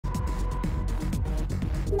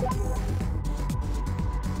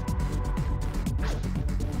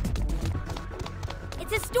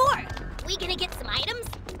It's a store! We gonna get some items?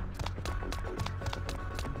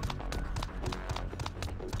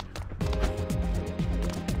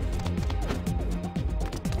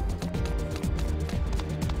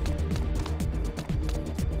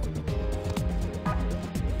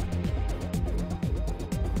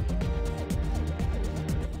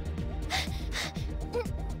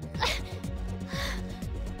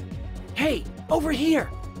 Hey, over here!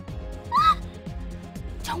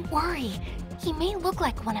 Don't worry. He may look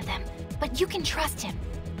like one of them, but you can trust him.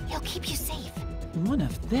 He'll keep you safe. One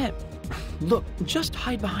of them? Look, just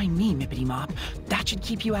hide behind me, Mippity Mop. That should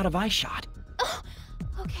keep you out of eyeshot. Oh,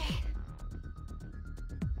 okay.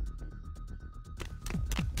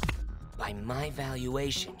 By my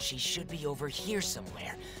valuation, she should be over here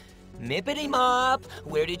somewhere. Mippity Mop,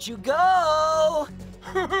 where did you go?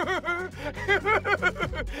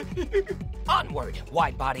 Onward,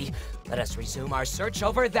 wide body. Let us resume our search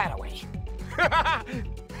over that way.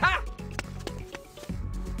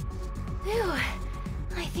 Phew.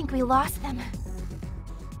 I think we lost them.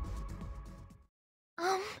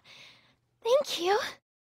 Thank you.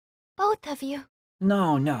 Both of you.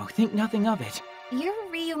 No, think nothing of it. You're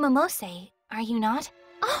Ryu Momose, are you not?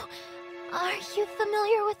 Oh, are you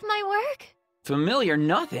familiar with my work? Familiar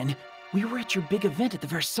nothing. We were at your big event at the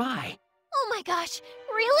Versailles. Oh my gosh,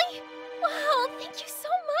 really? Wow, thank you so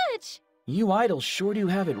much. You idols sure do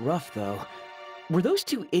have it rough, though. Were those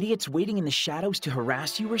two idiots waiting in the shadows to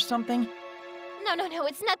harass you or something? No,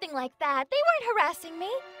 it's nothing like that. They weren't harassing me.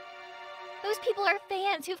 Those people are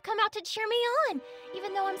fans who've come out to cheer me on,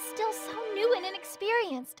 even though I'm still so new and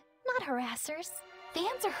inexperienced. Not harassers.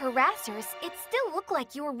 Fans or harassers, it still looked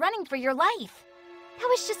like you were running for your life. That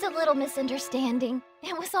was just a little misunderstanding.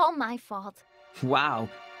 It was all my fault. Wow,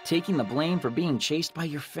 taking the blame for being chased by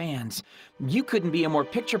your fans. You couldn't be a more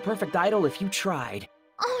picture-perfect idol if you tried.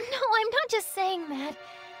 Oh no, I'm not just saying that.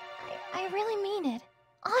 I really mean it.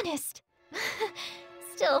 Honest.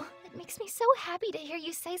 Still, it makes me so happy to hear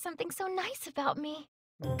you say something so nice about me.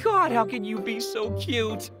 God, how can you be so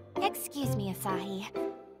cute? Excuse me, Asahi.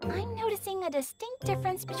 I'm noticing a distinct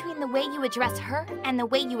difference between the way you address her and the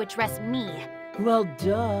way you address me. Well,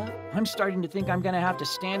 duh. I'm starting to think I'm gonna have to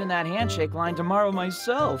stand in that handshake line tomorrow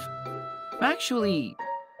myself. Actually,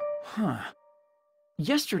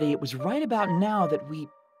 yesterday it was right about now that we...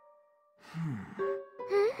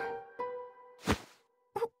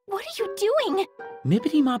 What are you doing?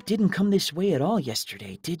 Mippity Mop didn't come this way at all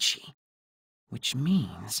yesterday, did she? Which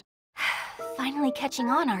means... Finally catching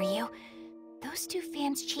on, are you? Those two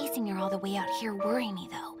fans chasing her all the way out here worry me,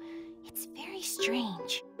 though. It's very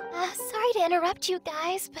strange. Sorry to interrupt you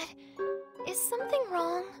guys, but is something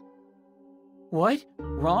wrong? What?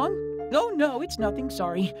 Wrong? Oh, no, it's nothing,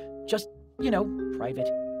 sorry. Just, private.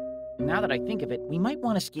 Now that I think of it, we might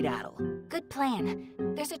want to skedaddle. Good plan.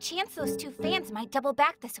 There's a chance those two fans might double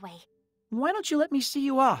back this way. Why don't you let me see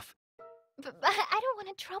you off? But I don't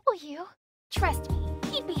want to trouble you. Trust me,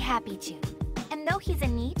 he'd be happy to. And though he's a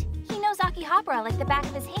NEET, he knows Akihabara like the back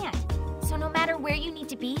of his hand. So no matter where you need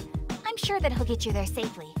to be, I'm sure that he'll get you there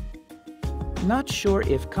safely. Not sure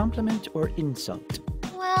if compliment or insult.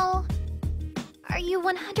 Well, are you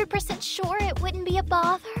 100% sure it wouldn't be a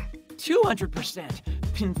bother?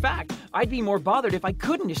 200%. In fact, I'd be more bothered if I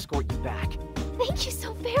couldn't escort you back. Thank you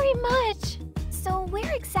so very much. So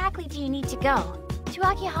where exactly do you need to go? To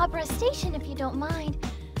Akihabara Station if you don't mind.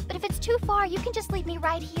 But if it's too far, you can just leave me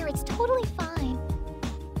right here. It's totally fine.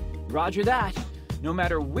 Roger that. No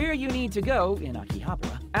matter where you need to go in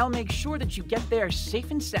Akihabara, I'll make sure that you get there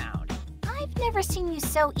safe and sound. I've never seen you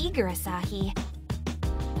so eager, Asahi.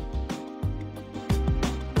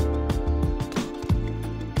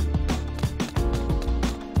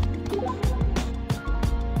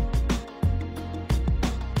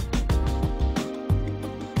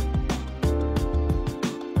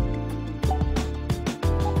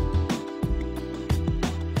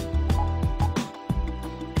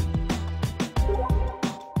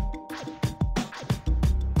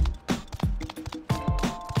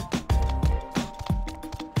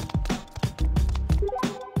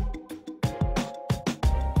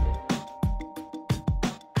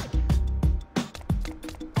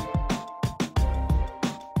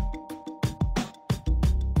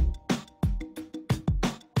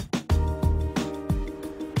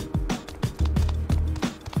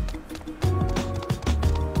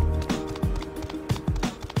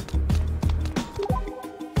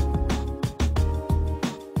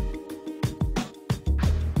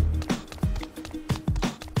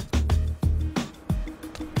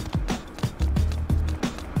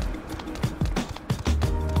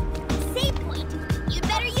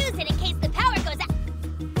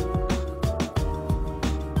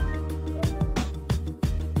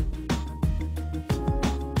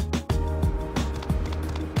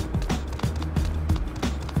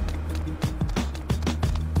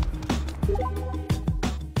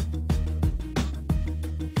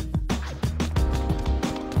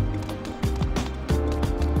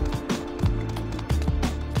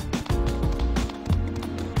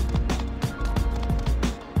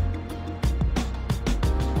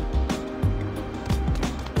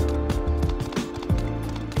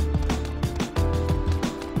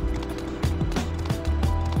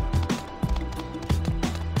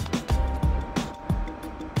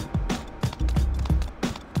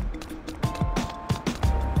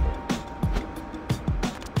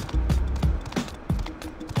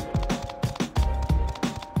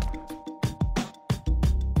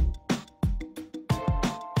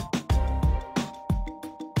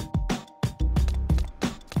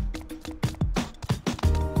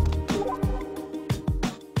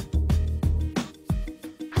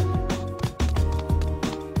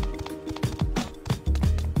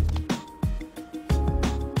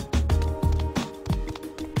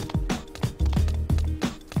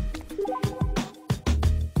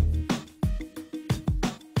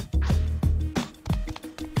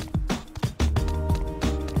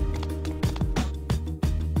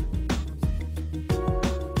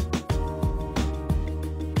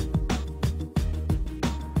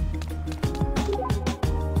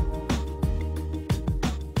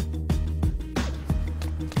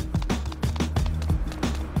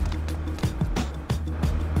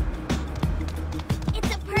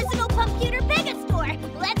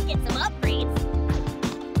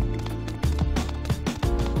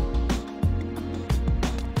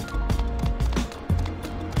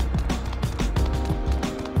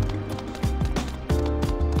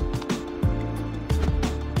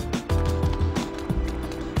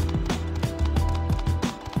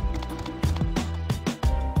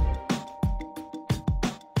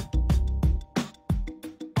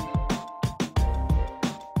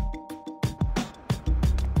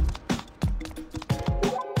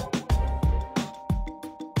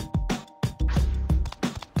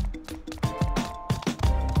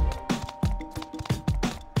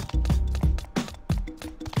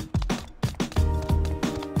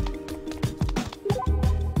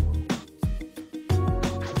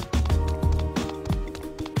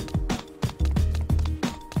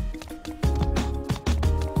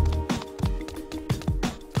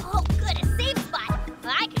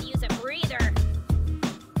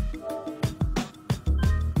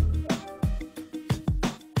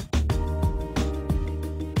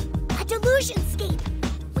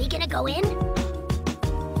 go in.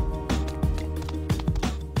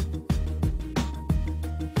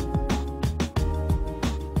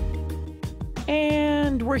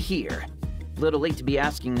 And we're here. Little late to be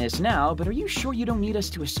asking this now, but are you sure you don't need us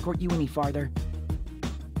to escort you any farther?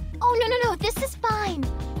 Oh, no, this is fine.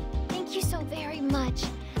 Thank you so very much.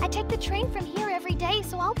 I take the train from here every day,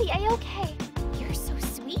 so I'll be a-okay. You're so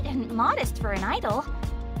sweet and modest for an idol.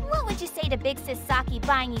 What would you say to Big Sis Saki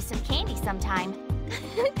buying you some candy sometime?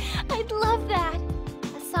 I'd love that.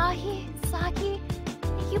 Asahi, Saki,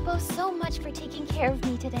 thank you both so much for taking care of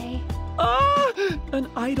me today. Ah! An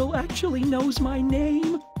idol actually knows my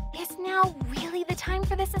name. Is now really the time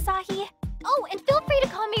for this, Asahi? Oh, and feel free to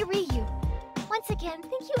call me Ryu. Once again,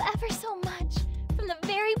 thank you ever so much. From the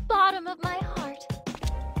very bottom of my heart.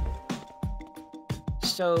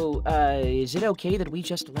 So, is it okay that we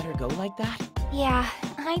just let her go like that? Yeah,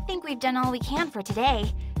 I think we've done all we can for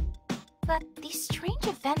today. But these strange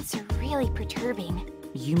events are really perturbing.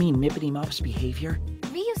 You mean Mippity Mop's behavior?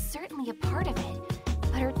 Ryu's certainly a part of it,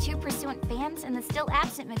 but her two pursuant fans and the still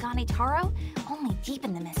absent Megane Taro only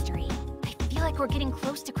deepen the mystery. I feel like we're getting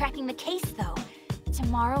close to cracking the case, though.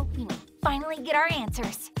 Tomorrow, we may finally get our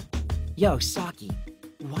answers. Yo, Saki,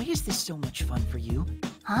 why is this so much fun for you?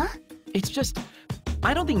 Huh? It's just,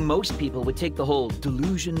 I don't think most people would take the whole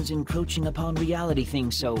delusions encroaching upon reality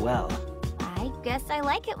thing so well. I guess I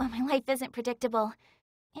like it when my life isn't predictable.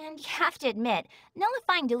 And you have to admit,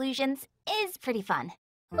 nullifying delusions is pretty fun.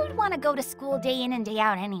 Who'd want to go to school day in and day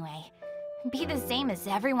out anyway? Be the same as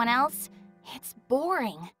everyone else? It's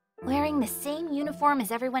boring. Wearing the same uniform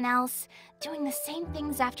as everyone else, doing the same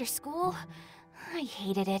things after school? I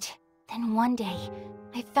hated it. Then one day,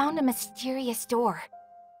 I found a mysterious door.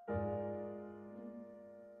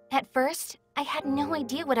 At first, I had no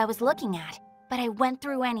idea what I was looking at, but I went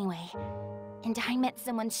through anyway. And I met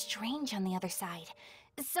someone strange on the other side.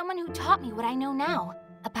 Someone who taught me what I know now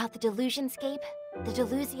about the Delusionscape, the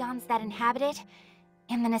Delusions that inhabit it,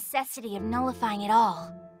 and the necessity of nullifying it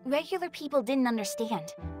all. Regular people didn't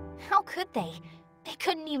understand. How could they? They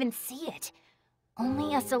couldn't even see it.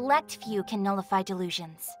 Only a select few can nullify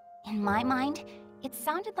delusions. In my mind, it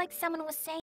sounded like someone was saying